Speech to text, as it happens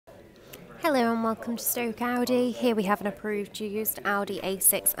Hello and welcome to Stoke Audi. Here we have an approved used Audi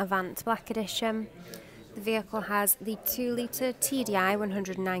A6 Avant Black Edition. The vehicle has the 2-litre TDI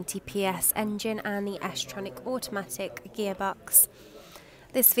 190 PS engine and the S-tronic automatic gearbox.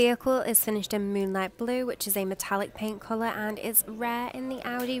 This vehicle is finished in Moonlight Blue, which is a metallic paint colour and is rare in the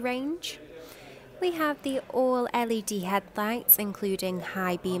Audi range. We have the all LED headlights including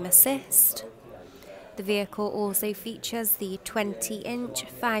high beam assist. The vehicle also features the 20-inch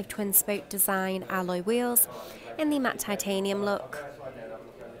 5 twin-spoke design alloy wheels in the matte titanium look.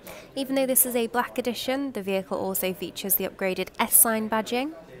 Even though this is a black edition, the vehicle also features the upgraded S-line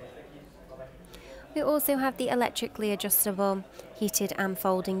badging. We also have the electrically adjustable heated and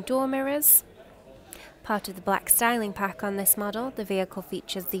folding door mirrors. Part of the black styling pack on this model, the vehicle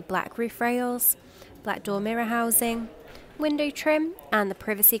features the black roof rails, black door mirror housing, window trim and the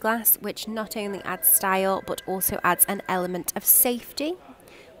privacy glass, which not only adds style but also adds an element of safety.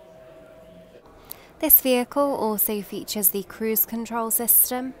 This vehicle also features the cruise control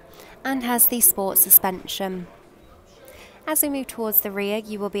system and has the sport suspension. As we move towards the rear,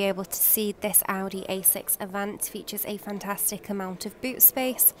 you will be able to see this Audi A6 Avant features a fantastic amount of boot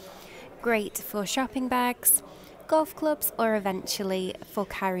space, great for shopping bags, golf clubs or eventually for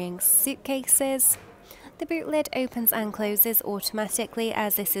carrying suitcases. The boot lid opens and closes automatically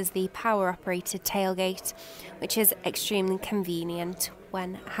as this is the power-operated tailgate, which is extremely convenient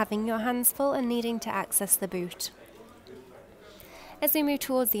when having your hands full and needing to access the boot. As we move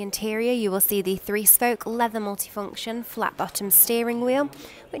towards the interior, you will see the 3-spoke leather multifunction flat-bottom steering wheel,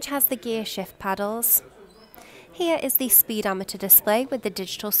 which has the gear shift paddles. Here is the speedometer display with the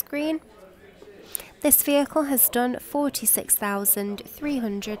digital screen. This vehicle has done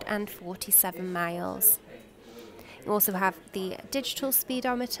 46,347 miles. You also have the digital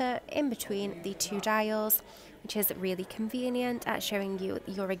speedometer in between the two dials, which is really convenient at showing you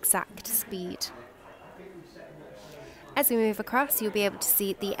your exact speed. As we move across, you'll be able to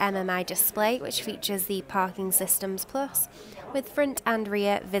see the MMI display, which features the Parking Systems Plus with front and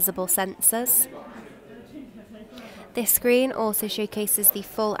rear visible sensors. This screen also showcases the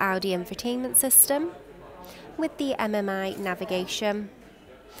full Audi infotainment system with the MMI navigation.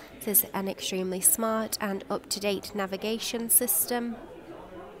 This is an extremely smart and up-to-date navigation system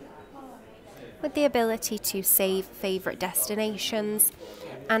with the ability to save favourite destinations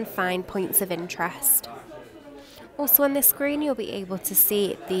and find points of interest. Also on this screen you'll be able to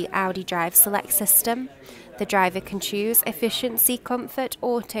see the Audi Drive Select system. The driver can choose efficiency, comfort,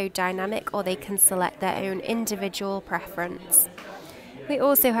 auto, dynamic, or they can select their own individual preference. We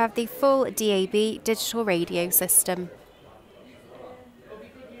also have the full DAB digital radio system.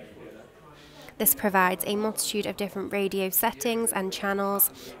 This provides a multitude of different radio settings and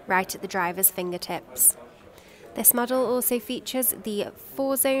channels right at the driver's fingertips. This model also features the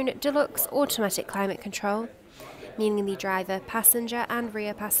 4-zone deluxe automatic climate control, meaning the driver, passenger and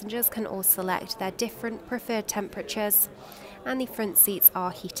rear passengers can all select their different preferred temperatures, and the front seats are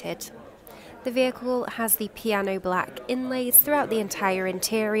heated. The vehicle has the piano black inlays throughout the entire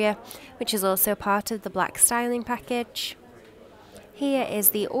interior, which is also part of the black styling package. Here is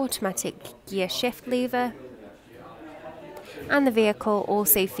the automatic gear shift lever, and the vehicle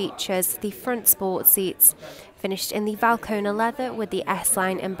also features the front sport seats finished in the Valcona leather with the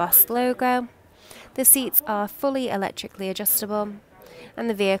S-line embossed logo. The seats are fully electrically adjustable, and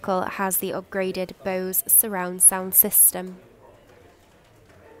the vehicle has the upgraded BOSE surround sound system.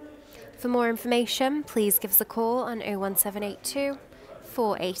 For more information, please give us a call on 01782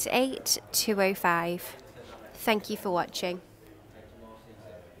 488 205. Thank you for watching.